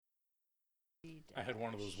I had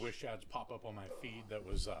one of those Wish ads pop up on my feed that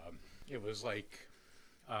was, it was like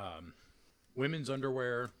women's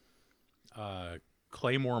underwear,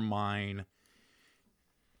 Claymore Mine,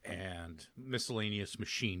 and miscellaneous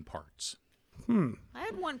machine parts. I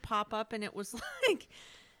had one pop up, and it was like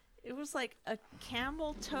a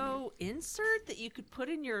camel toe insert that you could put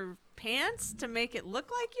in your pants to make it look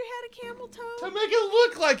like you had a camel toe. To make it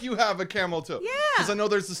look like you have a camel toe. Yeah. Because I know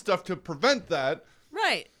there's the stuff to prevent that.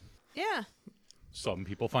 Right. Yeah. Some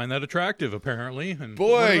people find that attractive, apparently. And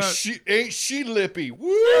Boy, ain't she lippy.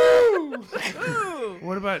 Woo!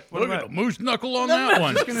 What about look at the moose knuckle on that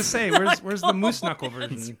one. I was gonna say, where's the moose knuckle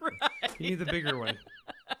version? You need the bigger one.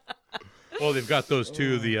 Well, they've got those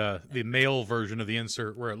too. The male version of the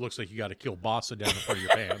insert where it looks like you got to kill Bossa down the front of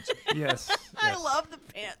your pants. Yes. I love the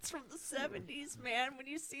pants from the 70s, man. When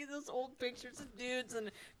you see those old pictures of dudes and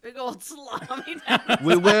big old salami down.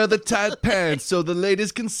 We wear the tight pants so the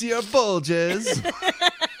ladies can see our bulges.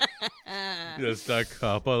 Just a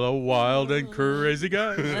couple of wild and crazy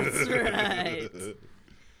guys. That's right.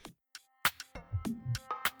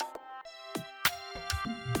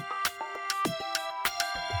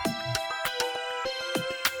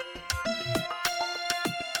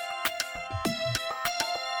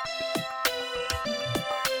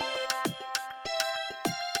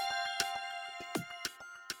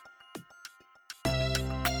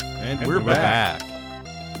 And we're back.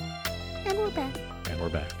 And we're back. And we're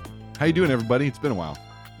back. How you doing, everybody? It's been a while.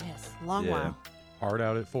 Yes, long Yeah. while. Hard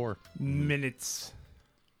out at 4. Minutes.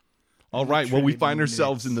 All right. Well, we Trinity find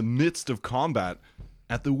ourselves in minutes. the midst of combat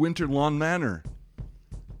at the Winter Lawn Manor.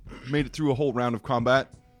 Made it through a whole round of combat.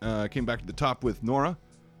 Came back to the top with Nora,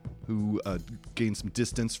 who gained some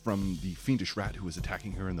distance from the fiendish rat who was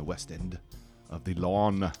attacking her in the west end of the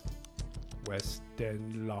lawn. West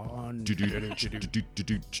End Lawn.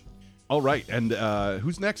 All right. And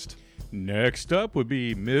who's next? Next up would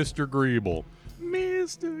be Mr. Greeble.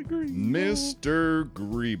 Mr. Greeble. Mr.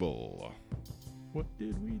 Greeble. What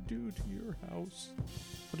did we do to your house?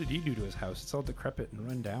 What did he do to his house? It's all decrepit and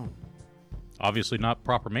run down. Obviously not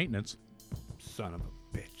proper maintenance. Son of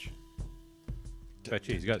a bitch. Bet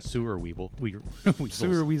you he's got sewer weebles.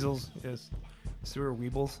 Sewer weasels. Yes. Sewer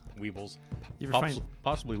weebles. Weebles. You ever find?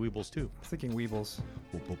 Possibly weebles too. I'm thinking weebles.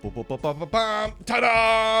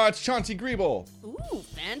 Ta-da! It's Chauncey Greeble. Ooh,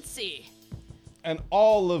 fancy. And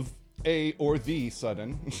all of a or the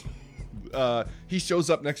sudden, he shows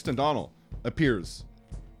up next to Donald, appears,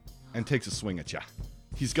 and takes a swing at ya.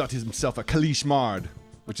 He's got himself a Kalish Mard,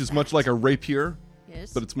 which is much like a rapier,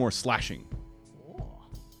 Yes. but it's more slashing.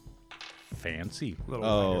 Fancy. Little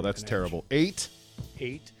Oh, lighter that's with an terrible. 8?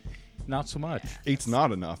 8. Not so much. 8's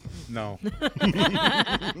not enough. No.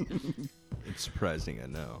 It's surprising, I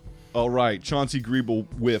know. All right, Chauncey Greeble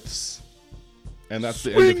whiffs, and that's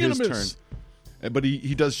the Swing end of and his a turn. miss. But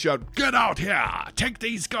he does shout, "Get out here! Take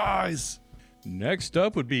these guys!" Next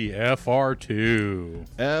up would be FR2.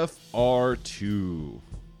 FR2.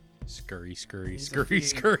 Scurry, scurry, He's a scurry, fiend.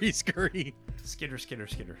 scurry, scurry. Skitter, skitter,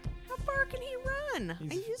 skitter. How far can he run?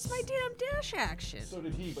 I used my damn dash action. So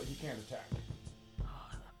did he, but he can't attack.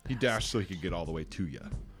 He dashed so he could get all the way to you.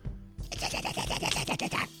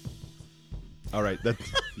 All right, that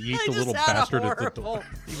Yeet I the just little had bastard a at the horrible. door.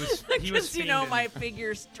 He was Because, you know, fiending. my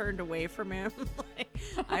figures turned away from him.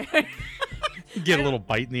 I Get a little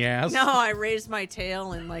bite in the ass. No, I raised my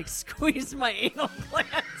tail and, like, squeezed my anal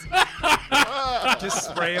glands. Just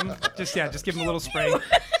spray him. Just give him a little spray.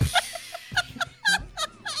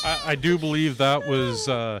 I do believe that was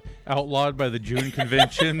outlawed by the June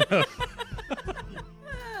Convention.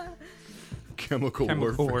 chemical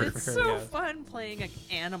Chemical warfare. It's warfare. so Yeah. fun playing an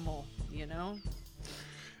animal, you know?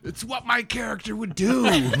 It's what my character would do.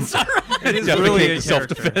 It is Gotta really take a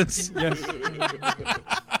self-defense. Yes.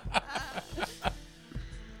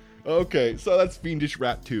 Okay, so that's Fiendish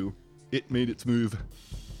Rat 2. It made its move.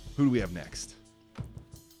 Who do we have next?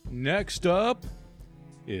 Next up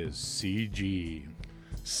is CG.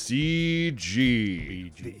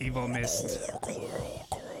 CG. The evil mist.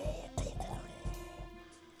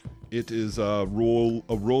 It is a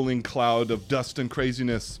rolling cloud of dust and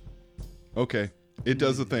craziness. Okay, it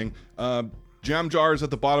does the thing. Jam jars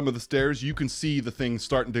at the bottom of the stairs. You can see the thing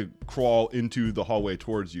starting to crawl into the hallway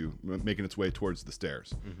towards you, making its way towards the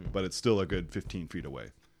stairs. But it's still a good 15 feet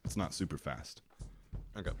away. It's not super fast.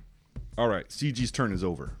 Okay. All right, CG's turn is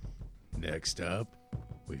over. Next up,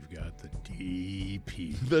 we've got the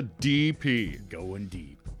DP. The DP. Going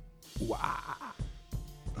deep.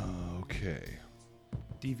 Okay.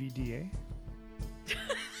 DVDA.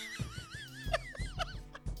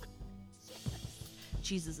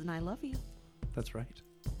 Jesus and I love you. That's right.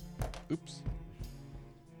 Oops.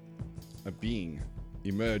 a being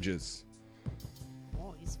emerges.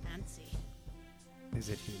 Oh, he's fancy. Is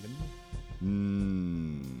it human?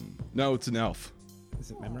 No, it's an elf.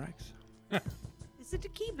 Is it Memorex? Is it a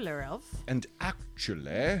Keebler elf? And actually,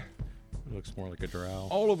 It looks more like a drow.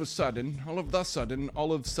 all of the suddens,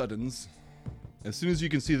 as soon as you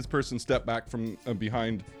can see this person step back from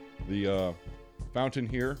behind the fountain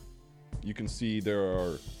here, you can see there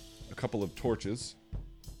are a couple of torches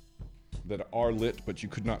that are lit, but you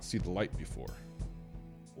could not see the light before.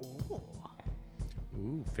 Oh.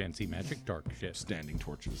 Ooh, fancy magic dark shit. Standing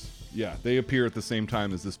torches. Yeah, they appear at the same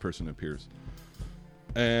time as this person appears.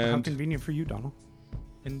 How And convenient for you, Donald.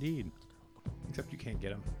 Indeed. Except you can't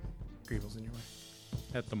get him. Greevil's in your way.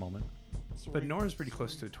 At the moment. But Nora's pretty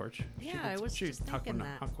close to a torch. Yeah, I was just thinking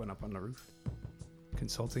that. Huck one up on the roof.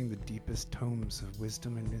 Consulting the deepest tomes of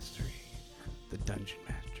wisdom and mystery, the dungeon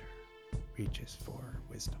master reaches for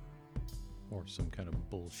wisdom. Or some kind of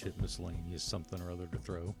bullshit miscellaneous something or other to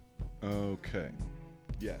throw. okay.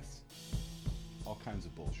 Yes. All kinds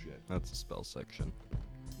of bullshit. That's a spell section.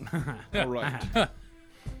 All right.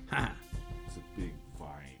 It's a big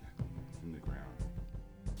vine in the ground.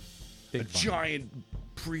 Big A vine. giant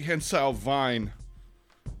prehensile vine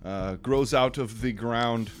grows out of the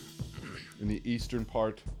ground in the eastern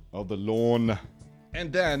part of the lawn.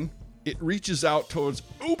 And then it reaches out towards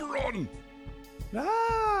Oberon.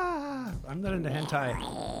 Ah! I'm not into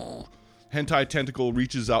hentai. Hentai tentacle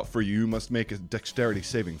reaches out for you. Must make a dexterity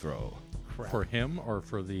saving throw. For him or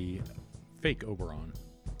for the fake Oberon?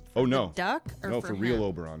 Oh no. Duck or No, for real him?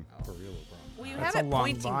 Oberon. For real Oberon. Well, you That's have a it long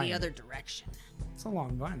pointing vine. the other direction. It's a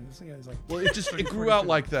long vine. This guy's like. Well, it just it grew out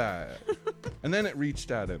like that. And then it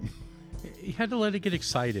reached at him. You had to let it get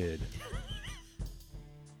excited.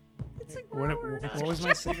 It's a What grower. was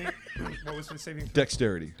my saving? What was my saving?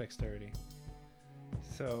 Dexterity. Dexterity.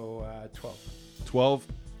 So 12. 12.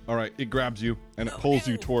 All right, it grabs you and it pulls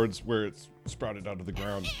you towards where it's sprouted out of the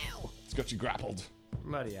ground. It's got you grappled.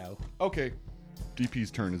 Bloody hell. Okay.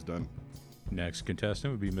 DP's turn is done. Next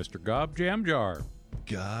contestant would be Mr. Gob Jamjar.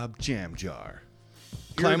 Gob Jam Jar.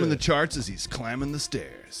 Climbing the charts as he's climbing the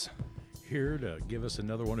stairs. Here to give us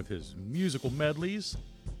another one of his musical medleys.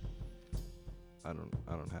 I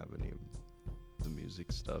don't have any of the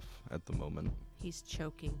music stuff at the moment. He's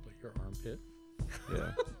choking. But your armpit.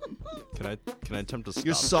 Yeah. Can I attempt to stop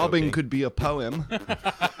Your sobbing choking? could be a poem.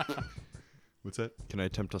 What's that? Can I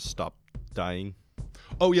attempt to stop dying?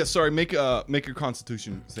 Oh yeah, sorry. Make your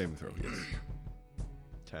Constitution saving throw. Yes.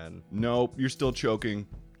 10. Nope, you're still choking,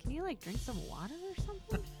 Can you like drink some water or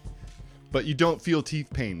something? but you don't feel teeth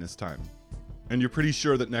pain this time, and you're pretty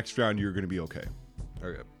sure that next round you're going to be okay,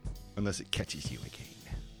 Okay. unless it catches you again.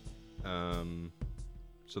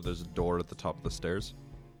 So there's a door at the top of the stairs.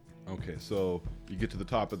 Okay, so you get to the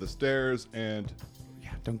top of the stairs, and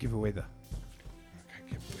Yeah, don't give away the. I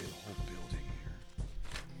can't give away the whole building here.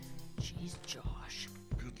 Jeez, Josh.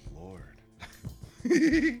 Good lord.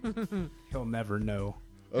 He'll never know.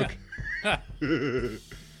 Okay.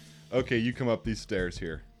 Okay, you come up these stairs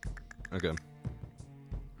here, Okay.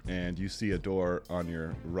 and you see a door on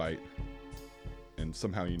your right, and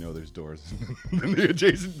somehow you know there's doors in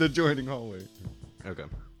the adjoining hallway. Okay.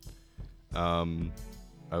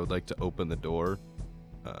 I would like to open the door.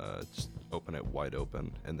 Just open it wide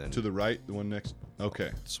open, and then To the right, the one next.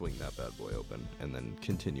 Okay. swing that bad boy open, and then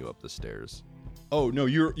continue up the stairs. Oh no,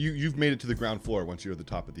 you've made it to the ground floor once you're at the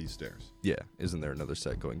top of these stairs. Yeah. Isn't there another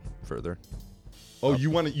set going further? Oh,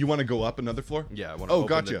 you want to go up another floor? Yeah. I want Oh,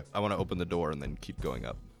 gotcha. I want to open the door and then keep going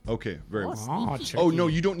up. Okay, very well. Oh, Oh no,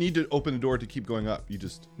 you don't need to open the door to keep going up. You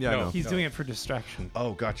just. Yeah. I No. know. He's doing it for distraction.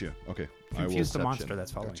 Oh, gotcha. Okay, I will. Confuse the Perception. monster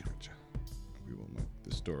that's following Gotcha, you. gotcha. We will make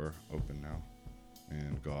this door open now,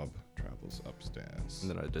 and Gob travels upstairs.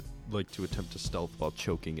 And then I did like to attempt to stealth while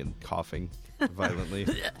choking and coughing violently.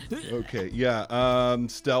 Okay, yeah.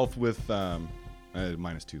 Stealth with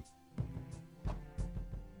 -2.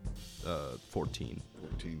 14.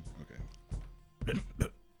 14. Okay.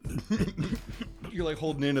 You're like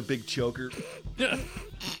holding in a big choker. Oh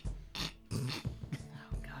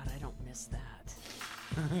God, I don't miss that.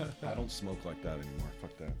 I don't smoke like that anymore.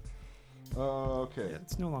 Fuck that. Okay. Yeah,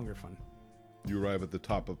 it's no longer fun. You arrive at the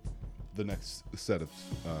top of the next set of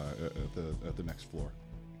at the next floor.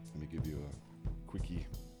 Let me give you a quickie.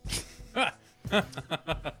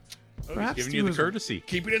 Perhaps Giving he you the was- courtesy.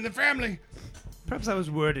 Keep it in the family. Perhaps I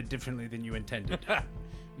was worded differently than you intended.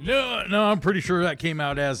 No, I'm pretty sure that came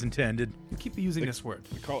out as intended. You keep using this word.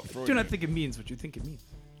 We call it Freudian. Do not think it means what you think it means.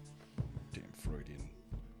 Damn Freudian.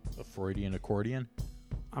 A Freudian accordion.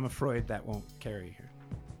 I'm afraid that won't carry here.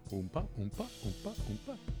 Oompa, oompa, oompa,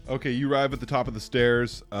 oompa. Okay, you arrive at the top of the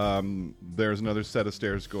stairs. There's another set of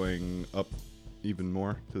stairs going up even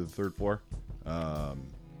more to the third floor.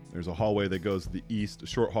 There's a hallway that goes to the east, a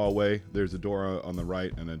short hallway. There's a door on the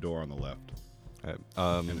right and a door on the left, Okay.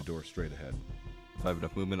 and a door straight ahead. If I have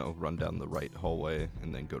enough movement, I'll run down the right hallway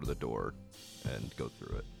and then go to the door and go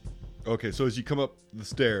through it. Okay, so as you come up the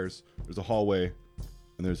stairs, there's a hallway,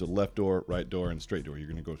 and there's a left door, right door, and a straight door. You're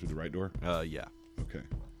going to go through the right door? Yeah. Okay.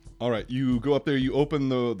 All right, you go up there, you open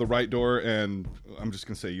the right door, and I'm just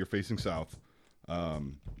going to say you're facing south.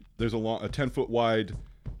 There's a 10-foot wide,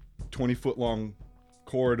 20-foot long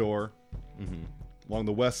corridor. Mm-hmm. Along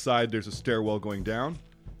the west side, there's a stairwell going down,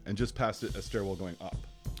 and just past it, a stairwell going up.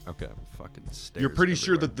 Okay. Fucking stairs. You're pretty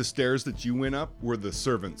sure everywhere. that the stairs that you went up were the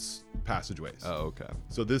servants' passageways. Oh, okay.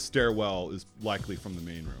 So this stairwell is likely from the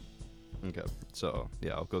main room. Okay. So,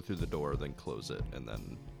 yeah, I'll go through the door, then close it, and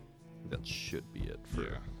then that should be it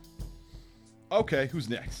for... Okay, who's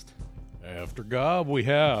next? After Gob, we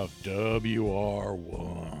have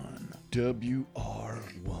WR1.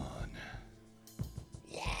 WR1.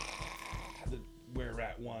 Yeah. The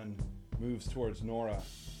Were-Rat-1 moves towards Nora.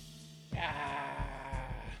 Ah.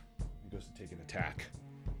 He goes to take an attack.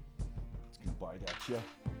 It's going to bite at you.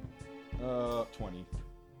 20.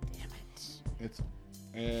 Damn it. It's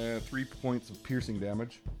 3 points of piercing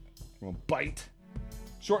damage. Well, bite.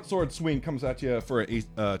 Short sword swing comes at you for a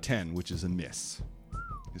 10, which is a miss.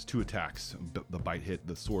 His 2 attacks. The bite hit,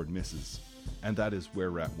 the sword misses. And that is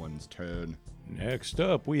Were-Rat-1's turn. Next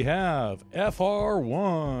up, we have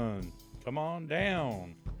FR1. Come on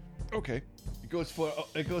down. Okay. It goes for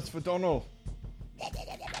Donald.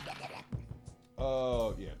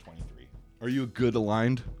 Oh, yeah, 23. Are you good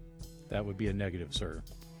aligned? That would be a negative, sir.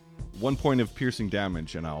 1 point of piercing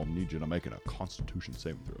damage, and I'll need you to make it a Constitution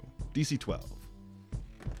saving throw. DC 12.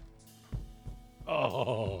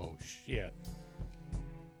 Oh, shit.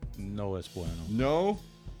 No es bueno. No?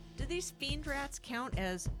 Do these fiend rats count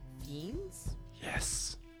as fiends?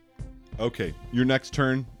 Yes. Okay, your next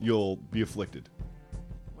turn, you'll be afflicted.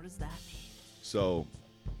 What does that mean? So,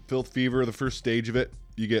 Filth Fever, the first stage of it,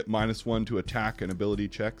 you get -1 to attack and ability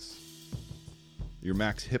checks. Your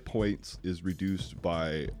max hit points is reduced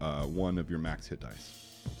by 1 of your max hit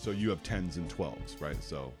dice. So you have 10s and 12s, right?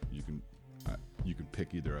 So you can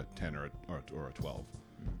pick either a 10 or a 12.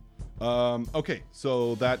 Okay,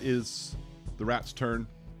 so that is the rat's turn.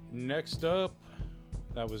 Next up,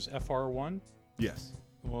 that was FR1. Yes.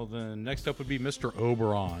 Well, then next up would be Mr.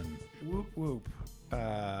 Oberon. Whoop whoop.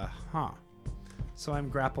 So I'm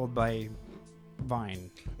grappled by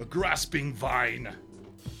Vine. A grasping vine.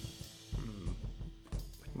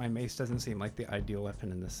 My mace doesn't seem like the ideal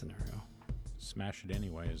weapon in this scenario. Smash it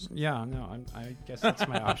anyways. Yeah, no, I guess that's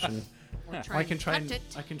my option. Or I try can and try cut and it.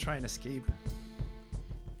 I can try and escape.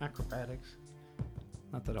 Acrobatics.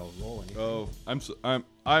 Not that I'll roll anything. Oh,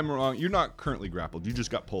 I'm wrong. You're not currently grappled. You just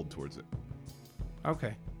got pulled towards it.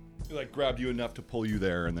 Okay. It like grabbed you enough to pull you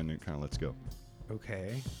there, and then it kind of lets go.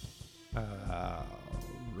 Okay.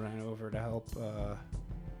 Ran over to help.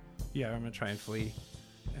 Yeah, I'm gonna try and flee,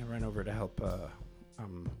 and run over to help.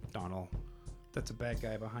 Donald. That's a bad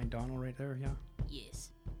guy behind Donald right there. Yeah. Yes.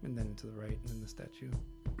 And then to the right, and then the statue.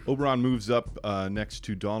 Oberon moves up next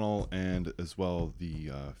to Donald and as well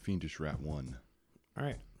the Fiendish Rat 1. All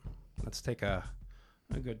right. Let's take a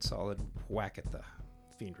good solid whack at the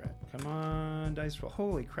fiend rat. Come on, dice roll.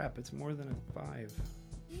 Holy crap! It's more than a 5.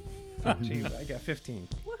 Gee, I got 15.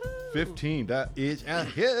 Woohoo! 15. That is a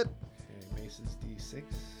hit. Okay, mace is D6.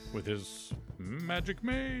 With his magic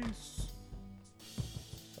mace.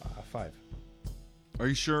 5. Are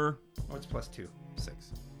you sure? Oh, it's +2.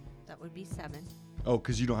 6. That would be 7. Oh,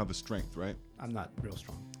 because you don't have a strength, right? I'm not real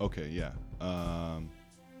strong. Okay, yeah. That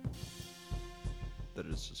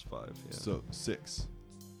is just 5. Yeah. So 6.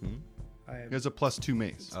 I have He has a +2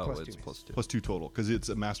 mace. Oh, +2 it's mace. +2. +2 total, because it's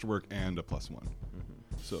a masterwork and a +1.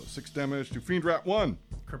 So 6 damage to Fiend Rat 1.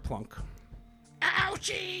 kerplunk.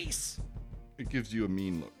 Ouchies! It gives you a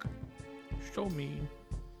mean look. Show me.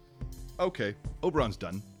 Okay, Oberon's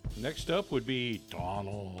done. Next up would be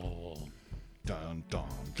Donald. Dun, dun,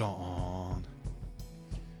 dun.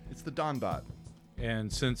 It's the Donbot.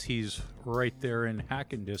 And since he's right there in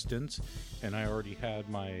hacking distance, and I already had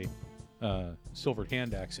my silvered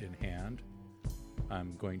hand axe in hand,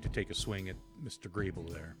 I'm going to take a swing at Mr.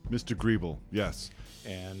 Greeble there. Mr. Greeble, yes.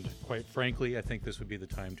 And quite frankly, I think this would be the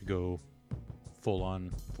time to go full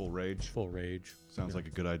on, Full rage. full rage. Sounds Yeah. like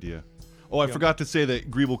a good idea. Oh, I forgot to say that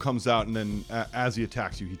Greeble comes out, and then as he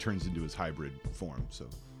attacks you, he turns into his hybrid form. So,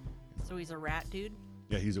 So he's a rat dude?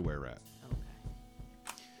 yeah, he's a were-rat. Okay.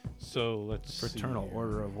 So let's Fraternal see.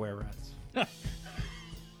 Order of Were-Rats.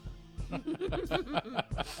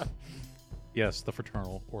 Yes, the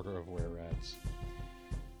Fraternal Order of Were-Rats.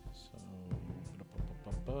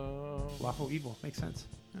 So, Lawful evil. Makes sense.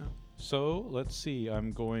 Yeah. so let's see.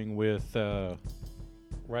 I'm going with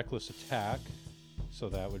reckless attack, so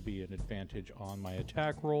that would be an advantage on my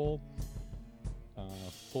attack roll.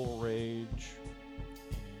 Full rage,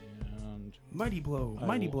 and Mighty blow. I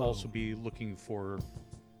Mighty will blow. also be looking for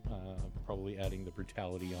probably adding the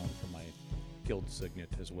brutality on for my guild signet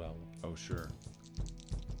as well. Oh, sure.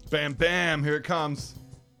 Bam, bam, here it comes.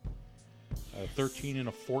 13 and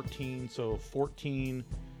a 14, so 14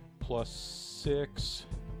 plus 6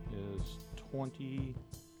 is 20.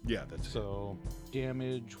 Yeah, that's So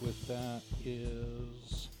damage with that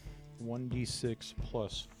is 1d6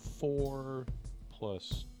 plus 4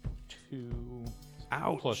 plus 2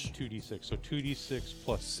 Ouch. plus 2d6. So 2d6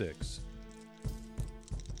 plus 6.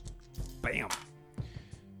 Bam.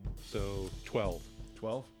 So 12.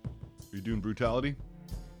 12. Are you doing brutality?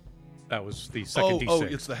 That was the second d6. Oh,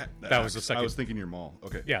 it's the That was the second. I was thinking your maul.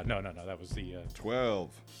 Okay. Yeah, no. That was the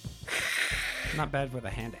 12. Not bad with a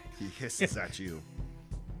hand axe. He hisses at you.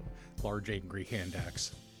 large angry hand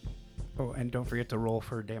axe. Oh, and don't forget to roll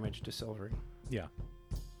for damage to silvering. Yeah.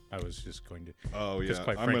 I was just going to. Oh, yeah. Because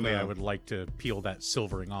quite I'm frankly, gonna- I would like to peel that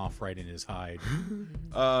silvering off right in his hide.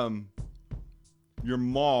 Your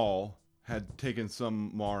maul had taken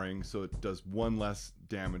some marring, so it does one less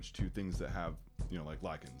damage to things that have, like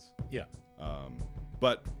lichens. Yeah.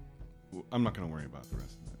 But I'm not going to worry about the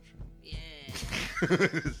rest of that shit.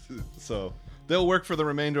 Yeah. So they'll work for the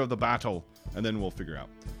remainder of the battle, and then we'll figure out.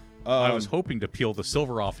 I was hoping to peel the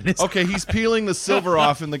silver off in his Okay, he's peeling the silver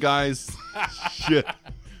off in the guy's shit.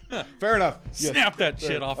 Fair enough. Yes. Snap that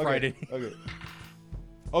shit off Okay, right in. Okay.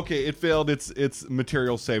 Okay, it failed its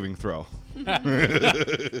material saving throw.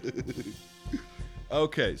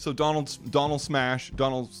 Okay, so Donald's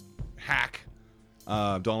hack.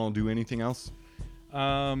 Donald do anything else?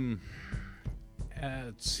 Let's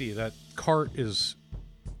see. That cart is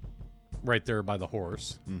right there by the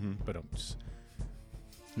horse. Mm-hmm. But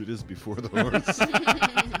It is before the horse.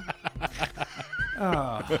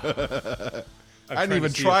 I didn't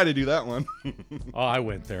even try to do that one. Oh, I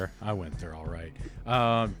went there. All right.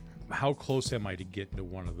 How close am I to getting to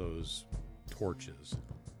one of those torches?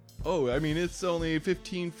 Oh, I mean, it's only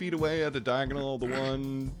 15 feet away at a diagonal. The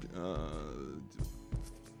one,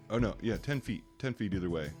 10 feet. 10 feet either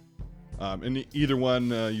way. And either one,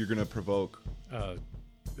 you're gonna provoke.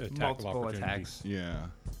 Attack Multiple of opportunity. attacks. Yeah.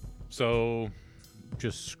 So,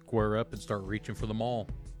 just square up and start reaching for the mall.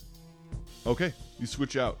 Okay, you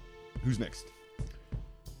switch out. Who's next?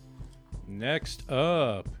 Next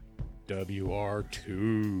up,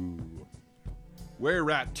 WR2. Where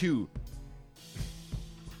rat 2?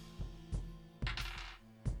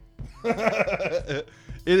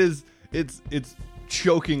 It's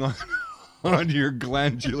choking on your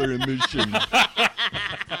glandular emission.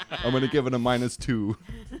 I'm gonna give it a -2.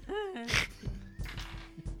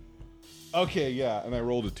 Okay, yeah, and I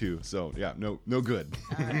rolled a 2, so yeah, no good.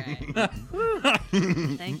 All right.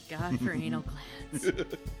 Thank God for anal glands.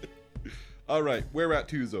 All right, where rat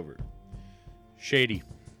 2's over. Shady.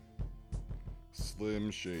 Slim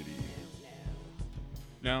Shady.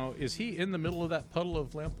 Now, is he in the middle of that puddle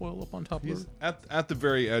of lamp oil up on top He's of her? at the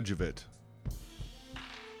very edge of it.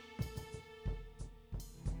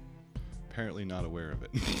 Apparently not aware of it.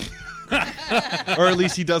 Or at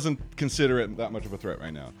least he doesn't consider it that much of a threat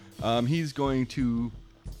right now. He's going to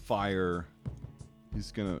fire.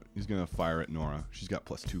 He's gonna fire at Nora. She's got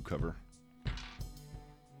 +2 cover.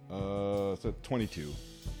 So 22.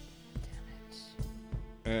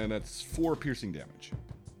 And that's 4 piercing damage.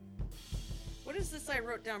 What is this? I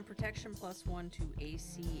wrote down protection +1 to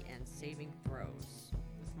AC and saving throws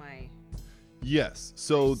with my. Yes.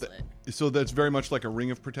 So bracelet. so that's very much like a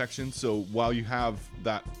ring of protection. So while you have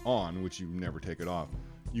that on, which you never take it off,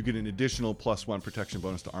 you get an additional +1 protection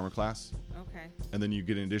bonus to armor class, Okay. and then you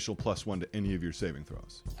get an additional +1 to any of your saving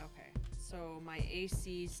throws. Okay. So my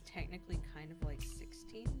AC's technically kind of like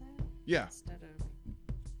 16 then? Yeah. Instead of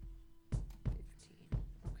 15.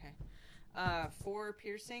 Okay. 4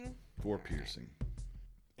 piercing. 4 piercing.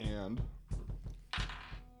 And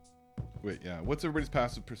wait, yeah. What's everybody's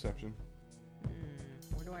passive perception?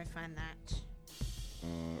 Where do I find that?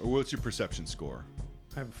 Or what's your perception score?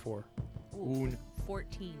 I have a 4. Ooh,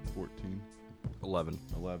 14. 14, 11.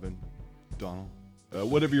 11. Donald.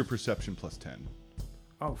 Whatever your perception +10.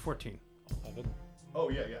 Oh, 14. 11. Oh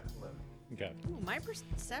yeah. 11. Okay. Ooh, my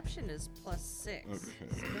perception is +6. Okay.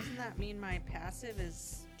 So doesn't that mean my passive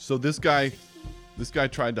is So this guy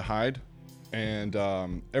tried to hide, and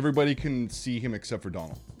everybody can see him except for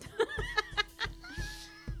Donald.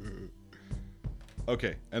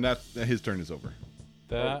 Okay, and that his turn is over.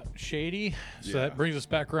 That shady. So Yeah. that brings us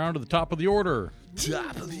back around to the top of the order.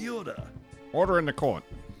 Top of the order. Order in the court.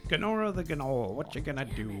 Ganora the Ganol, what you gonna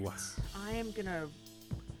do? I am gonna.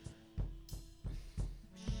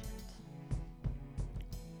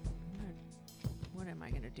 What am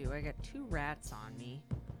I gonna do? I got 2 rats on me.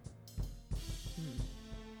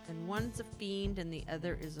 And one's a fiend, and the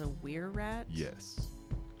other is a weir rat. Yes.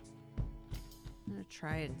 I'm gonna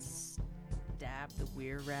try and stab the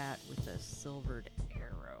weir rat with a silvered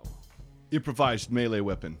arrow. Improvised melee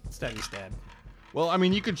weapon. Stabby stab. Well, I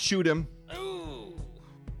mean, you could shoot him.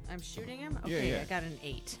 I'm shooting him? Okay, yeah. I got an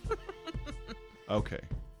 8. Okay.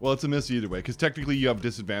 Well, it's a miss either way, because technically you have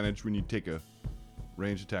disadvantage when you take a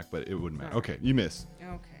range attack, but it wouldn't matter. Alright. Okay, you miss. Okay,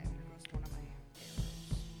 there goes one of my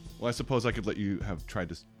arrows. Well, I suppose I could let you have tried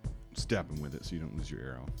to stab him with it so you don't lose your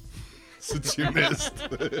arrow. Since you missed.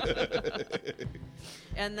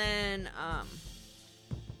 And then, damn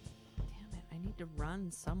it, I need to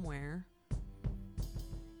run somewhere.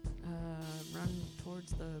 Run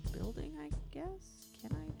towards the building, I guess?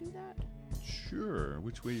 Can I do that? Sure.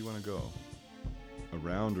 Which way do you want to go?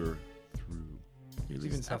 Around or through? You're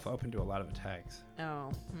leaving yourself open to a lot of attacks.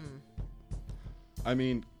 Oh, I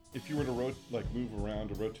mean, if you were to move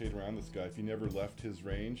around or rotate around this guy, if you never left his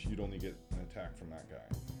range, you'd only get an attack from that guy.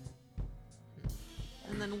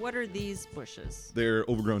 And then what are these bushes? They're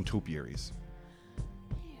overgrown topiaries.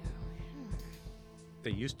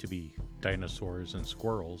 They used to be dinosaurs and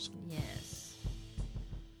squirrels. Yes.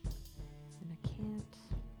 And I can't.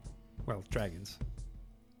 Well, dragons.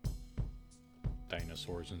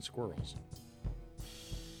 Dinosaurs and squirrels.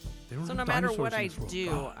 They don't So have no matter dinosaurs what in I this world. do,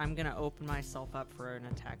 God. I'm gonna open myself up for an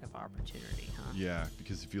attack of opportunity, huh? Yeah,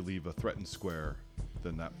 because if you leave a threatened square,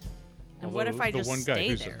 then that. And what if Although I the just one guy stay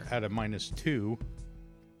who's there? at a -2?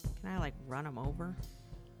 Can I like run him over?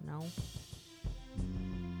 No.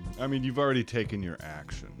 I mean, you've already taken your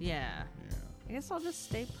action. Yeah. Yeah. I guess I'll just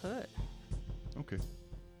stay put. Okay.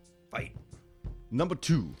 Fight. Number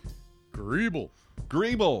 2. Greeble.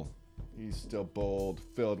 Greeble. He's still bold,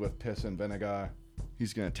 filled with piss and vinegar.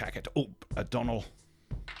 He's going to attack it. Oh, a Donald.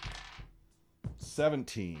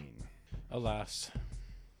 17. Alas.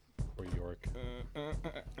 For York.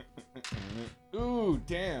 Ooh,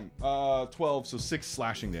 damn. 12, so 6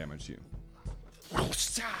 slashing damage to you.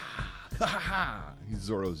 He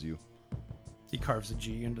Zoros you. He carves a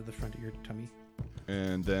G into the front of your tummy.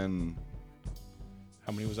 And then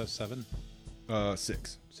How many was that? 7?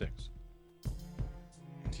 6. 6.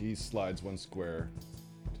 He slides 1 square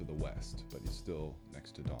to the west, but he's still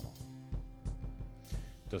next to Donald.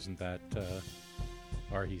 Doesn't that,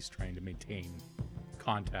 or he's trying to maintain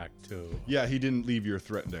contact to... Yeah, he didn't leave your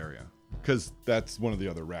threatened area, because that's one of the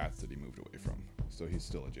other rats that he moved away from. So he's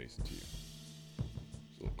still adjacent to you.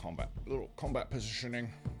 Little combat positioning.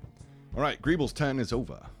 All right, Greeble's 10 is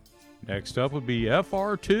over. Next up would be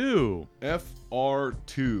FR2.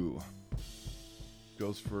 FR2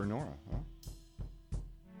 goes for Nora, huh?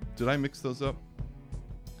 Did I mix those up?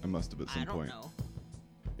 I must have at some I don't point. know.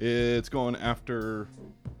 It's going after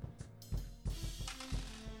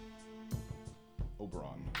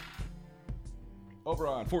Oberon.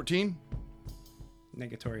 Oberon, 14.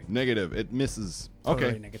 Negatory. Negative. It misses.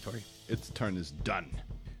 Totally Okay. negatory. Its turn is done.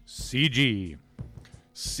 CG.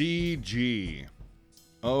 CG.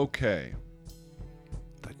 Okay.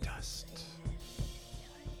 The dust.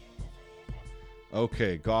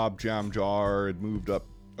 Okay, Gob Jam Jar, it moved up.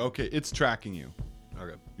 Okay, it's tracking you.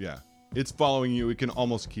 Okay. Yeah. It's following you. It can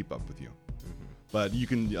almost keep up with you. But you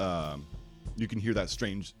can hear that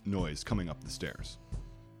strange noise coming up the stairs.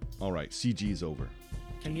 All right, CG's over.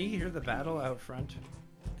 Can he hear the battle out front?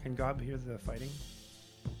 Can Gob hear the fighting?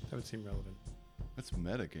 That would seem relevant. That's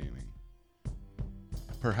metagaming.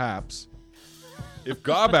 Perhaps. If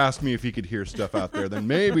Gob asked me if he could hear stuff out there, then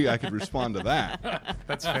maybe I could respond to that.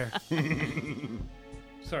 That's fair.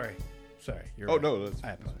 Sorry. You're Oh, right. no, that's...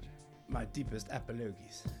 I apologize. My deepest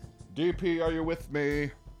apologies. DP, are you with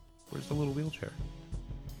me? Where's the little wheelchair?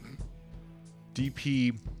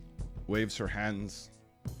 DP waves her hands.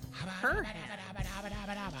 Her?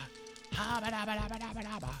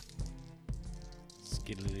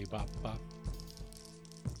 Skiddly bop bop.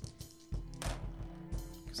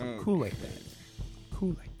 Because I'm cool like that.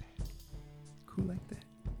 Cool like that. Cool like that.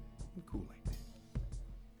 I'm cool like that.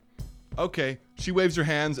 Okay, she waves her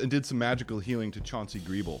hands and did some magical healing to Chauncey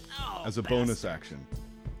Greeble Oh, as a bonus action.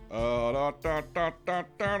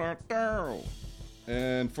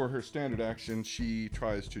 And for her standard action, she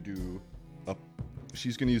tries to do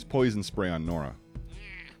she's going to use poison spray on Nora.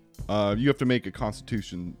 You have to make a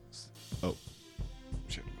Constitution. Oh,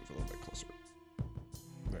 shit! Move a little bit closer.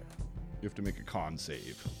 There. You have to make a con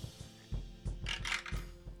save.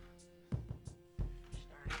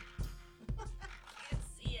 Can't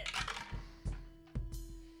see it.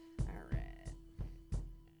 All right.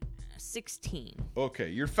 16. Okay,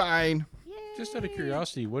 you're fine. Yay. Just out of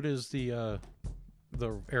curiosity, what is the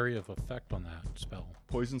area of effect on that spell?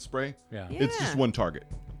 Poison spray. Yeah. It's just Yeah. one target.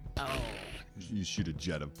 Oh. You shoot a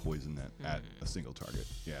jet of poison at a single target.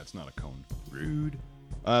 Yeah, it's not a cone. Rude.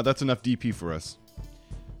 That's enough DP for us.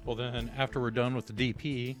 Well, then, after we're done with the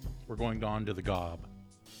DP, we're going on to the gob.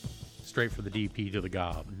 Straight for the DP to the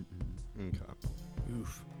gob. Okay.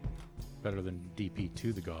 Oof. Better than DP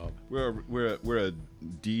to the gob. We're a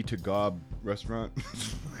D to gob restaurant.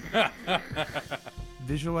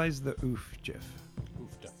 Visualize the oof gif.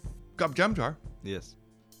 Oofda. Gob jam jar. Yes.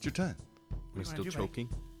 It's your turn. Am I do I still do, choking?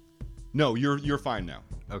 No, you're fine now.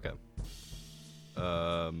 Okay.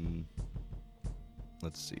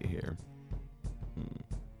 Let's see here.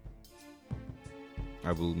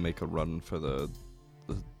 I will make a run for the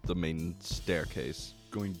main staircase.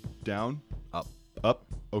 Going down, Up. up.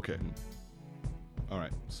 Okay. All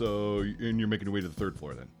right. So and you're making your way to the third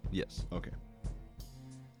floor then. Yes. Okay.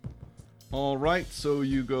 All right. So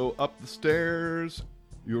you go up the stairs.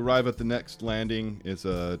 You arrive at the next landing. It's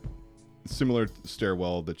a similar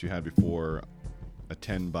stairwell that you had before, a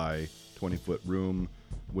 10 by 20 foot room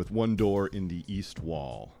with one door in the east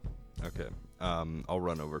wall. Okay. I'll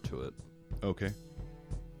run over to it Okay.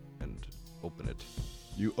 and open it.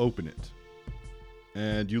 You open it.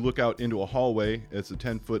 And you look out into a hallway. It's a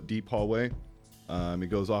 10-foot deep hallway. It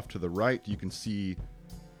goes off to the right. You can see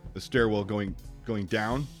the stairwell going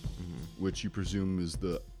down, which you presume is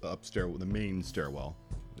the the main stairwell.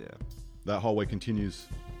 Yeah. That hallway continues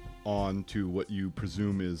on to what you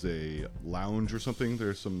presume is a lounge or something.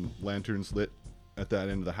 There's some lanterns lit at that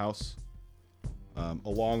end of the house.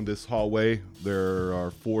 Along this hallway, there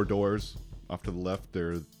are 4 doors. Off to the left,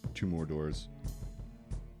 there are 2 more doors.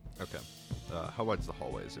 Okay. How wide's the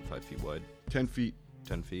hallway? Is it 5 feet wide? 10 feet.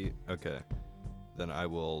 10 feet? Okay. Then I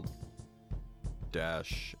will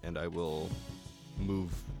dash and I will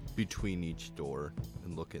move between each door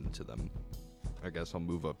and look into them. I guess I'll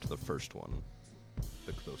move up to the first one,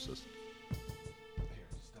 the closest.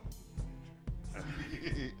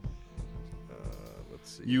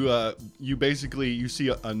 Let's see. You basically you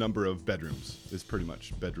see a number of bedrooms. It's pretty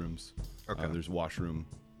much bedrooms. Okay. There's washroom.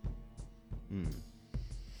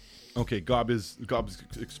 Okay, Gob is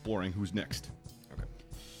exploring. Who's next? Okay.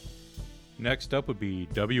 Next up would be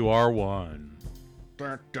WR1.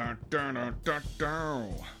 Dun, dun, dun, dun, dun,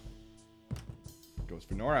 dun. Goes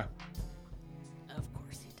for Nora. Of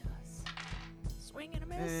course he does. Swing and a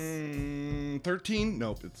miss. 13?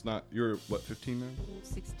 Nope, it's not. You're what, 15 now?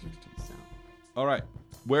 16. So. All right.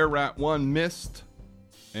 Where Rat 1 missed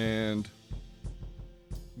and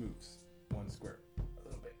moves 1 square a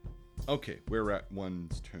little bit. Okay, Where Rat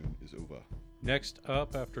 1's turn is over. Next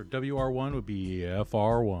up after WR1 would be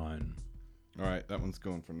FR1. All right, that one's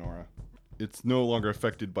going for Nora. It's no longer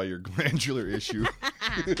affected by your glandular issue.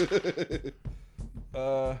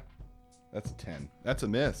 That's a 10. That's a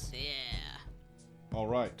miss. Yeah. All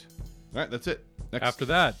right. All right, that's it. Next. After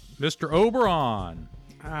that, Mr. Oberon.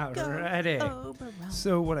 Alrighty. Oberon.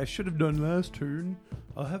 So what I should have done last turn,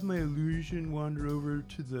 I'll have my illusion wander over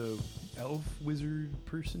to the elf wizard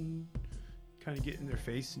person, kind of get in their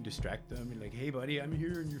face and distract them, and like, hey buddy, I'm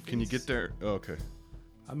here in your face. Can you get there? Oh, okay.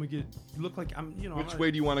 I'm gonna get look like I'm, Which way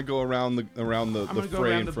do you want to go around the I'm gonna go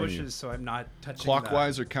fray around in the front of you? bushes so I'm not touching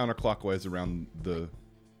Clockwise or counterclockwise around the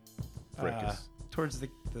the, fracas? towards the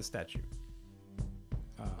statue.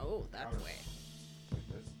 Oh, that way.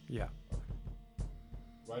 Yeah.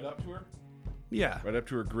 Right up to her? Yeah. Right up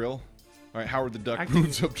to her grill? All right, Howard the Duck Acting-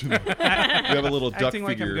 moves up to them. We have a little duck Acting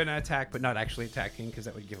like figure. I'm gonna attack, but not actually attacking because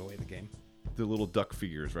that would give away the game. The little duck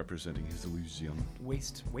figure is representing his illusion.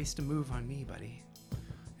 Waste a move on me, buddy.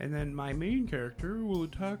 And then my main character will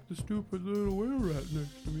attack the stupid little whale rat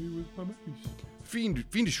next to me with my mace.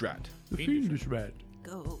 Fiendish rat. The fiendish rat.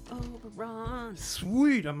 Go Oberon.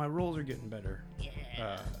 Sweet, my rolls are getting better.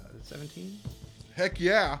 Yeah. 17. Heck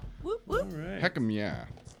yeah. Whoop All whoop. right. Heck 'em yeah.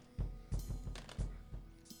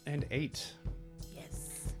 And 8.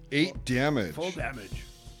 Yes. 8 damage. Full damage.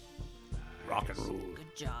 Rock and roll.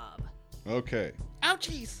 Good job. Okay.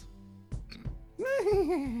 Ouchies.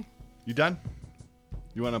 You done?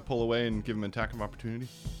 You want to pull away and give him an attack of opportunity?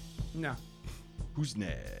 No. Who's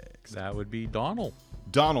next? That would be Donald.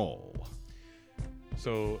 Donald.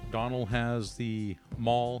 So Donald has the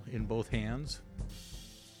maul in both hands.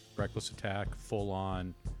 Reckless attack, full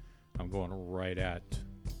on. I'm going right at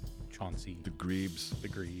Chauncey, The Grebes. the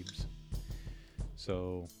Grebes.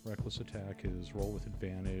 So reckless attack is roll with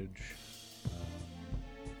advantage.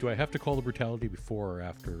 Do I have to call the brutality before or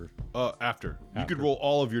after? After. You could After. roll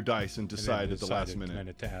all of your dice and And then decide at the last decided minute.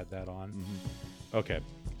 Minute to add that on. Okay,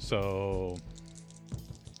 so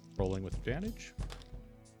rolling with advantage.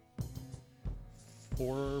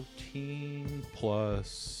 14 plus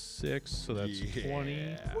 6, so that's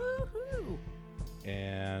 20. Woohoo!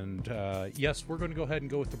 And yes, we're going to go ahead and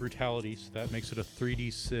go with the brutality. So that makes it a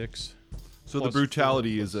 3d6. So the plus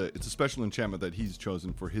brutality 4 is it's a special enchantment that he's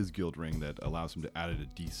chosen for his guild ring that allows him to add it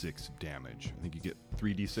a d6 of damage. I think you get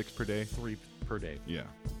 3d6 per day. 3 per day. Yeah.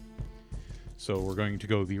 So we're going to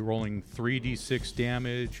go the rolling 3d6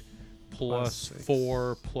 damage plus Plus 6.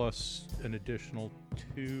 4 plus an additional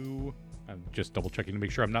 2. I'm just double checking to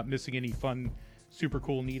make sure I'm not missing any fun, super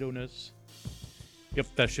cool neato-ness. Yep,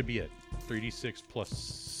 that should be it. 3d6 plus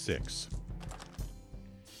 6.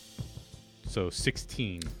 So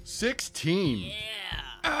 16. 16. Yeah.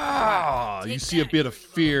 Ah, you Take see a that, bit of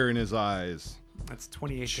fear in his eyes. That's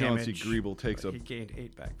 28 Chauncey damage. Greeble takes but a... He gained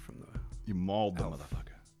 8 back from the... You mauled the Elf.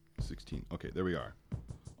 motherfucker. 16. Okay, there we are.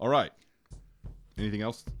 All right. Anything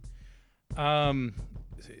else?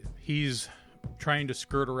 He's trying to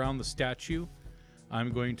skirt around the statue.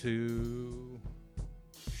 I'm going to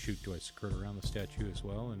shoot. Do I skirt around the statue as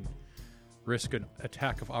well and risk an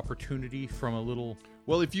attack of opportunity from a little?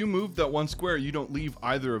 Well, if you move that one square, you don't leave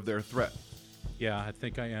either of their threat. Yeah, I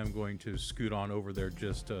think I am going to scoot on over there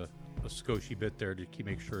just a scotchy bit there to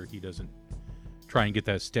make sure he doesn't try and get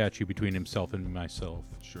that statue between himself and myself.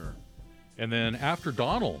 Sure. And then after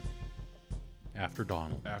Donald. After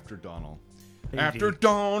Donald. After Donald. AD. After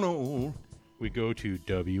Donald. We go to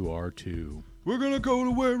WR2. We're gonna go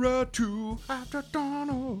to where at 2 after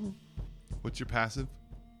Donald. What's your passive?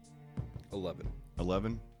 11.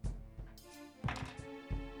 11.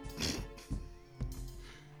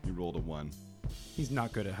 You rolled a 1. He's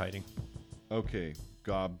not good at hiding. Okay,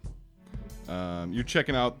 Gob. You're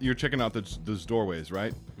checking out those doorways,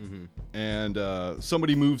 right? Mm-hmm. And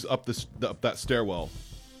somebody moves up up that stairwell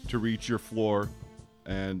to reach your floor.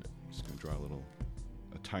 And I'm just gonna draw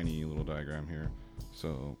a tiny little diagram here.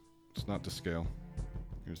 So it's not to scale.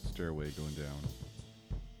 Here's the stairway going down.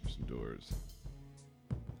 There's some doors.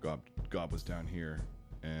 Gob was down here,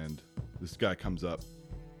 and this guy comes up.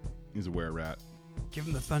 He's a were-rat. Give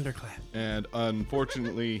him the thunderclap. And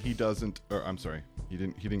unfortunately, he doesn't. Or I'm sorry, he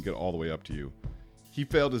didn't get all the way up to you. He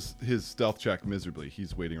failed his stealth check miserably.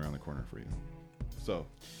 He's waiting around the corner for you. So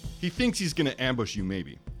he thinks he's gonna ambush you,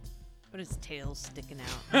 maybe. But his tail's sticking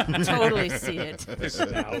out. I totally see it.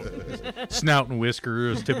 Snout and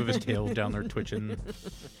whiskers, tip of his tail down there twitching.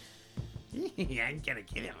 I'm gonna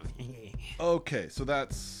get him. Okay, so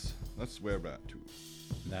that's were-rat too.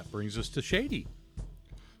 And that brings us to Shady.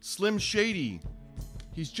 Slim Shady.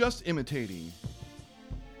 He's just imitating.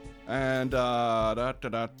 And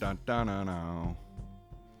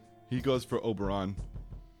he goes for Oberon,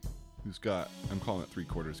 who's got, I'm calling it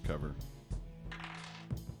 3/4 cover.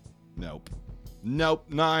 Nope.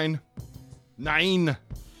 9. 9.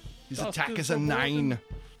 His attack is a 9.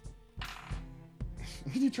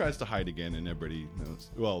 He tries to hide again, and everybody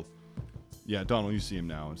knows. Well, yeah, Donald, you see him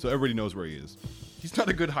now, so everybody knows where he is. He's not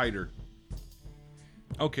a good hider.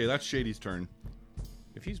 Okay, that's Shady's turn.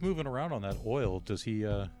 If he's moving around on that oil, does he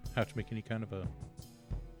have to make any kind of a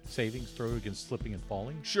savings throw against slipping and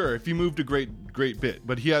falling? Sure, if he moved a great bit,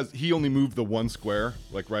 but he only moved the one square,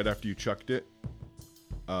 like right after you chucked it.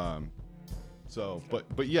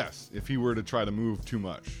 But yes, if he were to try to move too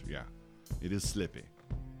much, yeah, it is slippy.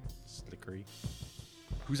 Slickery.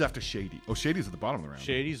 Who's after Shady? Oh, Shady's at the bottom of the round.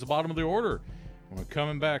 Shady's the bottom of the order. We're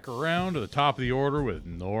coming back around to the top of the order with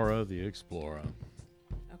Nora the Explorer.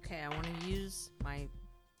 Okay, I want to use my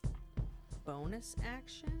bonus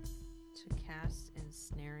action to cast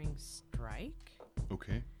Ensnaring Strike.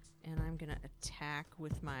 Okay. And I'm going to attack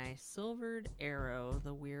with my silvered arrow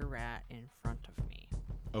the were-rat in front of me.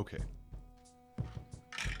 Okay.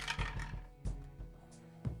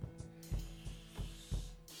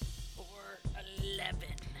 For 11.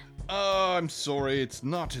 Oh, I'm sorry, it's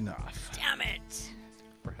not enough. Damn it!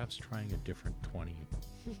 Perhaps trying a different 20.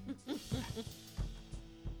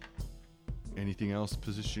 Anything else,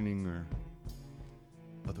 positioning or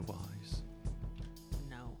otherwise?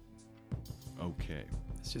 No. Okay.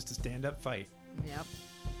 It's just a stand-up fight. Yep.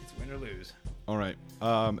 It's win or lose. All right.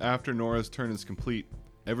 After Nora's turn is complete,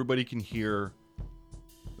 everybody can hear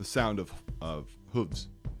the sound of hooves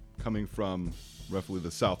coming from roughly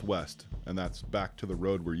the southwest, and that's back to the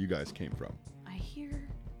road where you guys came from. I hear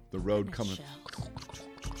The road a coming, shell.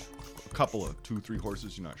 a couple of 2-3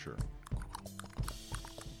 horses, you're not sure.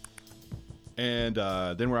 And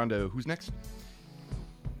then we're on to who's next?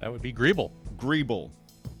 That would be Greeble. Greeble.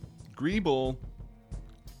 Greeble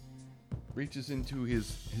reaches into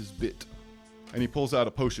his bit and he pulls out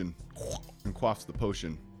a potion and quaffs the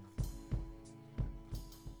potion.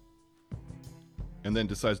 And then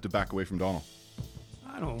decides to back away from Donald.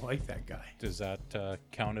 I don't like that guy. Does that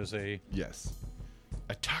count as a... Yes.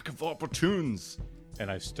 Attack of opportunes. And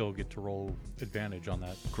I still get to roll advantage on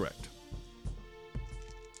that? Correct.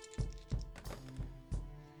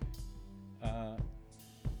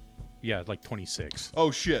 Yeah, like 26. Oh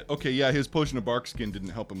shit. Okay, yeah, his potion of bark skin didn't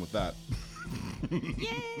help him with that.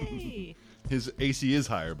 Yay! His AC is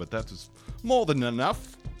higher, but that is more than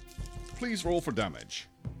enough. Please roll for damage.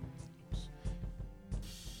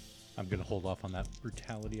 I'm going to hold off on that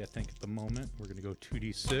brutality, I think, at the moment. We're going to go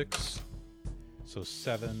 2d6. So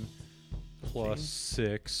 7 plus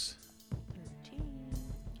 6. 13.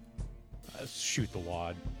 Let's shoot the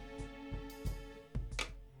wad.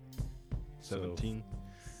 17.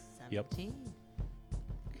 Yep. 17.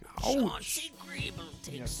 Ouch! Greeble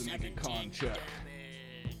takes has to make a 17 con check.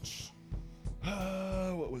 damage.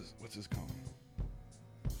 What's his con?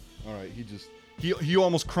 All right, he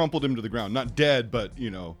almost crumpled him to the ground. Not dead, but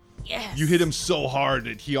Yes. you hit him so hard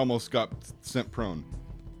that he almost got sent prone.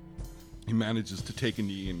 He manages to take a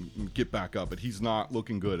knee and get back up, but he's not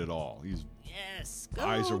looking good at all. His Yes. Go,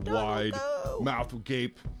 eyes are Donald, wide, go. mouth will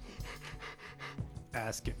gape.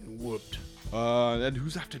 Ass getting whooped. And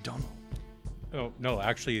who's after Donald? Oh, no,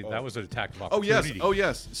 actually, that was an attack of Oh opportunity.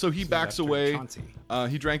 yes. So he backs that's away. Chauncey.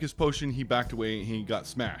 He drank his potion. He backed away. And he got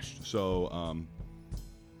smashed. So,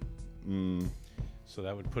 So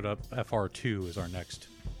that would put up FR2 as our next.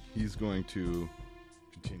 he's going to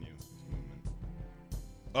continue his movement.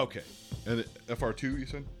 Okay, and FR2 you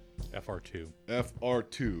said? FR2.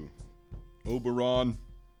 FR2. Oberon.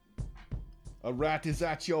 A rat is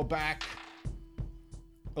at your back.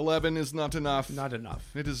 11 is not enough. Not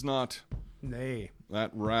enough. It is not. Nay.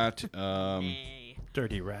 That rat. Hey.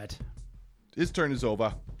 Dirty rat. His turn is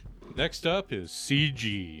over. Next up is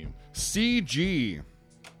CG. CG.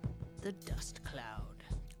 The dust cloud.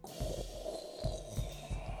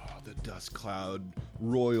 The dust cloud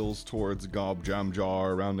roils towards Gob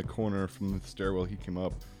Jamjar around the corner from the stairwell he came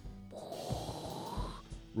up.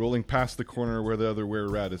 Rolling past the corner where the other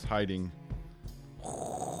were-rat is hiding.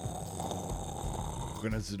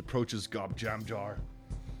 And as it approaches Gob Jamjar,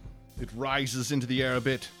 it rises into the air a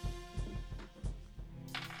bit.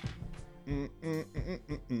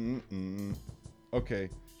 Okay,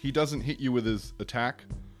 he doesn't hit you with his attack,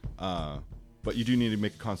 but you do need to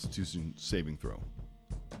make a Constitution saving throw.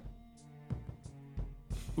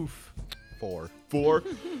 Oof. 4. 4.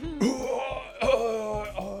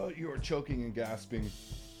 You are choking and gasping.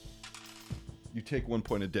 You take 1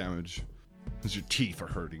 point of damage as your teeth are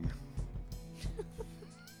hurting.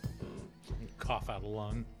 Cough out a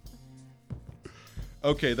lung.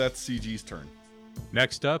 Okay, that's CG's turn.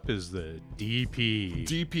 Next up is the DP.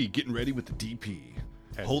 DP, getting ready with the DP.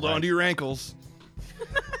 Head Hold right. on to your ankles.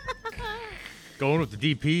 Going with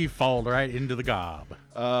the DP, followed right into the gob.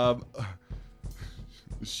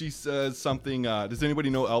 She says something. Does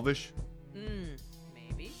anybody know Elvish?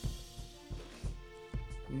 Maybe.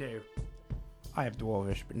 No. I have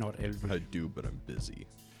Dwarvish, but not Elvish. I do, but I'm busy.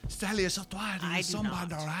 I do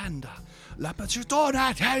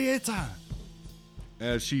not.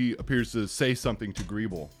 As she appears to say something to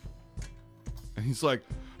Greeble. And he's like,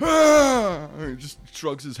 ah! And he just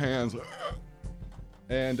shrugs his hands.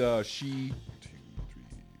 And she... 2, 3,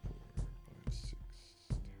 4, 5, 6,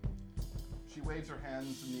 10. She waves her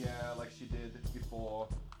hands in the air like she did before,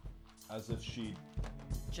 as if she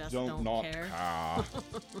Just don't don't care. care.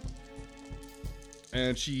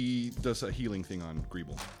 And she does a healing thing on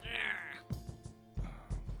Greeble.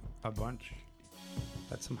 A bunch.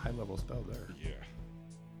 That's some high-level spell there. Yeah.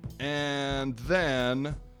 And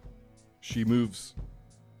then she moves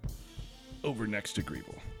over next to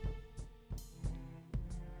Greeble.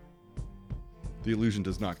 The illusion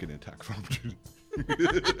does not get an attack from opportunity.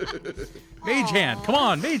 Mage hand. Come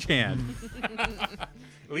on, mage hand. At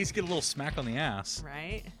least get a little smack on the ass.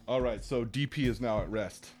 Right? All right, so DP is now at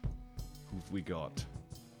rest. Who've we got?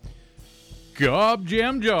 Gob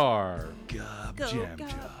Jamjar. Gob Go, go, go,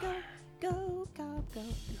 go, go, go.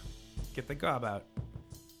 Get the gob out.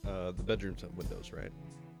 The bedrooms have windows, right?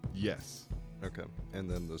 Yes. Okay. And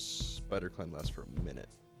then the spider climb lasts for a minute.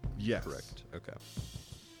 Yes. Correct. Okay.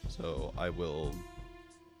 So I will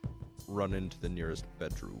run into the nearest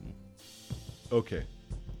bedroom. Okay.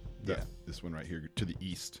 Yeah. This one right here to the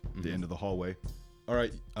east, the end of the hallway. All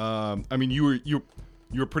right. I mean, you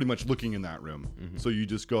were pretty much looking in that room, so you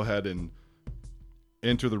just go ahead and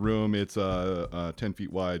enter the room. It's 10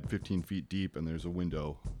 feet wide, 15 feet deep, and there's a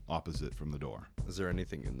window opposite from the door. Is there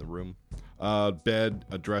anything in the room? Bed,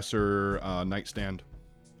 a dresser, nightstand.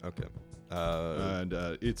 Okay. And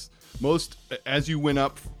it's most as you went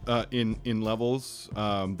up in levels,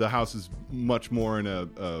 the house is much more in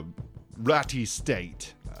a ratty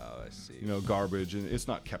state. Oh, I see. You know, garbage, and it's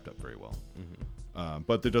not kept up very well.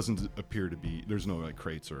 But there doesn't appear to be. There's no like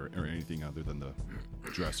crates or anything other than the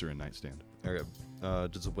dresser and nightstand. Okay.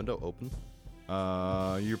 Does the window open?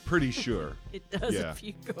 You're pretty sure. It does Yeah. if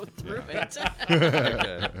you go through it.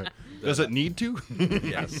 Okay. Does it need to?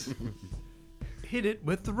 Yes. Hit it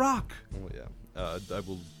with the rock. Well, yeah. I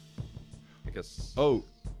will. I guess. Oh,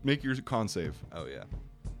 make your con save. Oh yeah.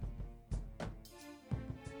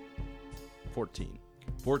 14.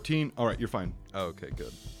 14. All right, you're fine. Oh, okay,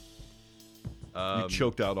 good. You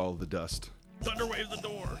choked out all of the dust. Thunderwave the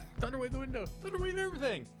door. Thunderwave the window. Thunderwave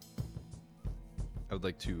everything. I would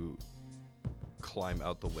like to climb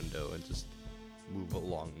out the window and just move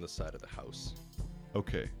along the side of the house.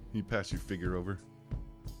 Okay, you pass your figure over.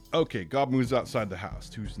 Okay, Gob moves outside the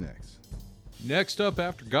house. Who's next? Next up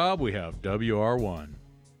after Gob, we have WR1.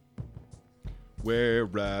 Where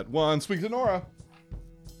Rat 1 swings at Nora.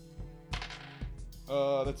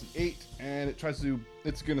 That's an 8, and it tries to.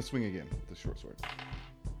 It's gonna swing again with the short sword.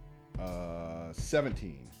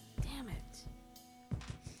 17. Damn it.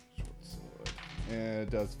 Short sword. And it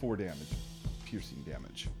does 4 damage, piercing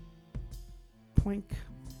damage, Poink.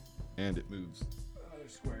 and it moves another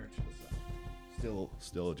square to the side.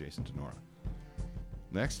 Still adjacent to Nora.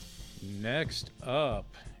 Next. Next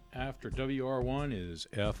up after WR1 is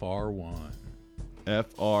FR1.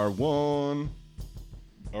 FR1.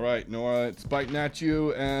 All right, Nora, it's biting at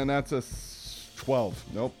you, and that's a 12.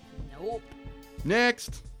 Nope. Nope.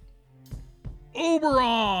 Next.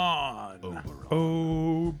 Oberon!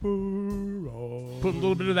 Oberon. Put a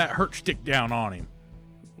little bit of that hurt stick down on him.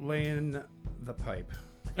 Laying the pipe.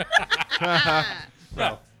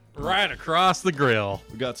 Right across the grill.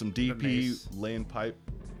 We got some DP mace. laying pipe.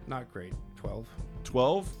 Not great. 12.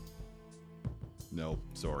 12. No,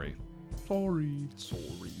 sorry. Sorry.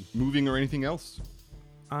 Moving or anything else?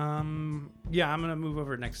 Yeah, I'm gonna move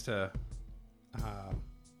over next to,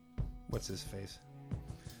 what's his face?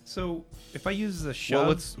 So if I use the shove,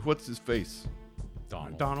 Well, what's his face?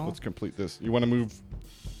 Donald. Let's complete this. You want to move?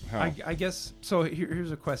 How? I guess so.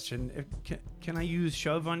 Here's a question: can I use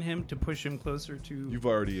shove on him to push him closer to? You've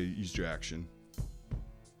already used your action.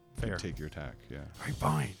 Fair. Take your attack. Yeah. I'm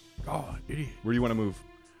fine. God, idiot. Where do you want to move?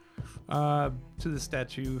 To the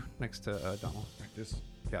statue next to Donald. Like this.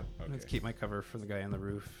 Yeah. Okay. Let's keep my cover from the guy on the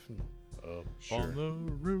roof. Up Sure. on the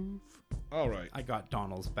roof. All right. I got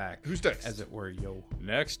Donald's back. Who's next? As it were, yo.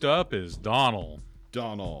 Next up is Donald.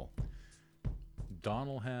 Donald.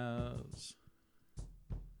 Donald has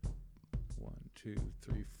 1, 2,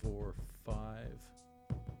 3, 4, 5.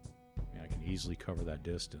 Yeah, I can easily cover that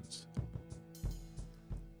distance.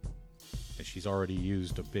 And she's already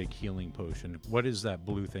used a big healing potion. What is that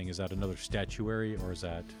blue thing? Is that another statuary or is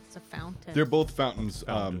that It's a fountain. They're both fountains.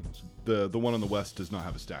 Fountains. The one on the west does not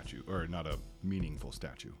have a statue, or not a meaningful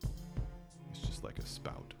statue. It's just like a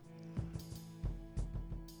spout.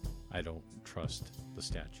 I don't trust the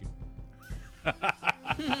statue.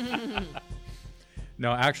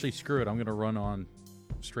 No, actually, screw it. I'm going to run on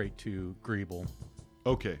straight to Greeble.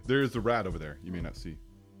 Okay, there's the rat over there. You may not see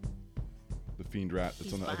the fiend rat that's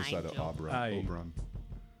He's on the other behind side of you. Oberon.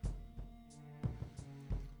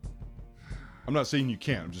 I'm not saying you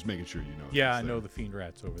can't. I'm just making sure you know. Yeah, it's I know there. the fiend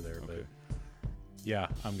rat's over there, Okay. but yeah,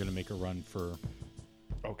 I'm going to make a run for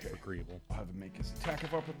Okay. Greeble. I'll have him make his attack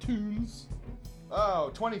of opportunes.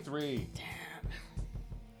 Oh, 23. Damn.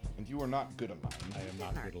 And you are not good at mine. I am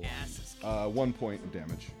not Our good alone. asses. 1 point of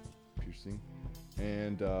damage. Piercing.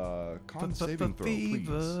 And con saving throw, please.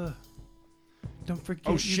 Fever. Don't forget.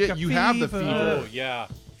 Oh, you've shit, got you have the fever. fever. Oh, yeah.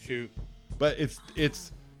 Shoot. But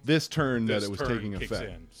it's this turn This that it was turn taking kicks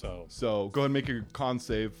effect. in, so So go ahead and make a con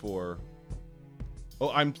save for.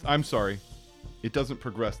 Oh, I'm sorry. It doesn't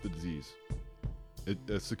progress the disease.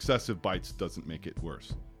 Successive bites doesn't make it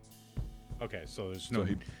worse. okay. So there's So no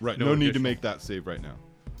he, right, no need to additional- make that save right now.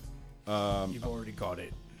 You've already got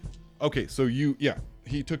it. Okay, so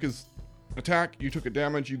he took his attack. You took a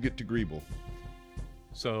damage. You get to Greeble.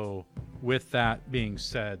 So with that being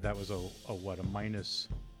said, that was a what, a minus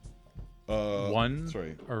one?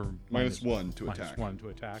 Sorry, or minus 1 to minus attack. 1 to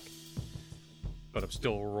attack. But I'm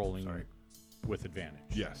still rolling with advantage.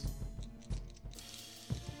 Yes.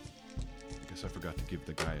 I guess I forgot to give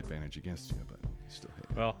the guy advantage against you, but he still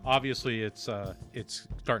hit. Well, obviously it's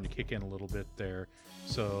starting to kick in a little bit there.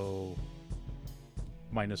 So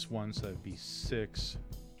 -1, so that'd be 6,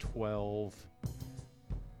 12.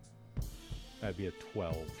 That'd be a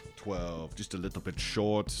 12. 12. Just a little bit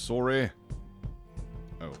short. Sorry.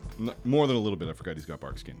 Oh, more than a little bit. I forgot he's got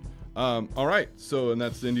bark skin. All right. So, and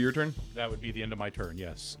that's the end of your turn? That would be the end of my turn,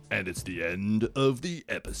 yes. And it's the end of the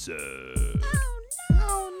episode.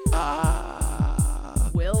 Oh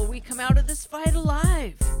no! Will we come out of this fight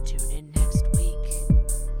alive? Tune in next week.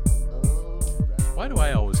 Why do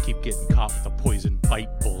I always keep getting caught with the poison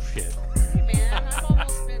bite bullshit? Hey man, I've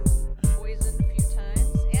almost